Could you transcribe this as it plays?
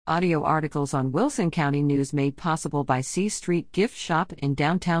Audio articles on Wilson County News made possible by C Street Gift Shop in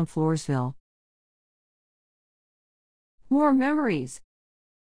downtown Floresville. More memories.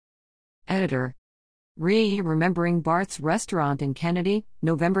 Editor. Remembering Barth's Restaurant in Kennedy,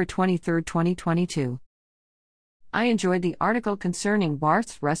 November 23, 2022. I enjoyed the article concerning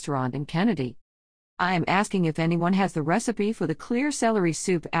Barth's Restaurant in Kennedy. I am asking if anyone has the recipe for the clear celery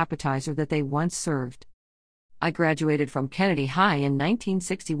soup appetizer that they once served. I graduated from Kennedy High in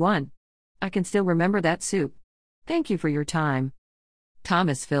 1961. I can still remember that soup. Thank you for your time.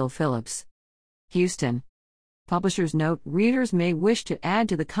 Thomas Phil Phillips. Houston. Publisher's note: readers may wish to add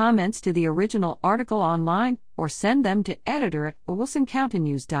to the comments to the original article online or send them to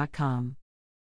editor@wilsoncountynews.com.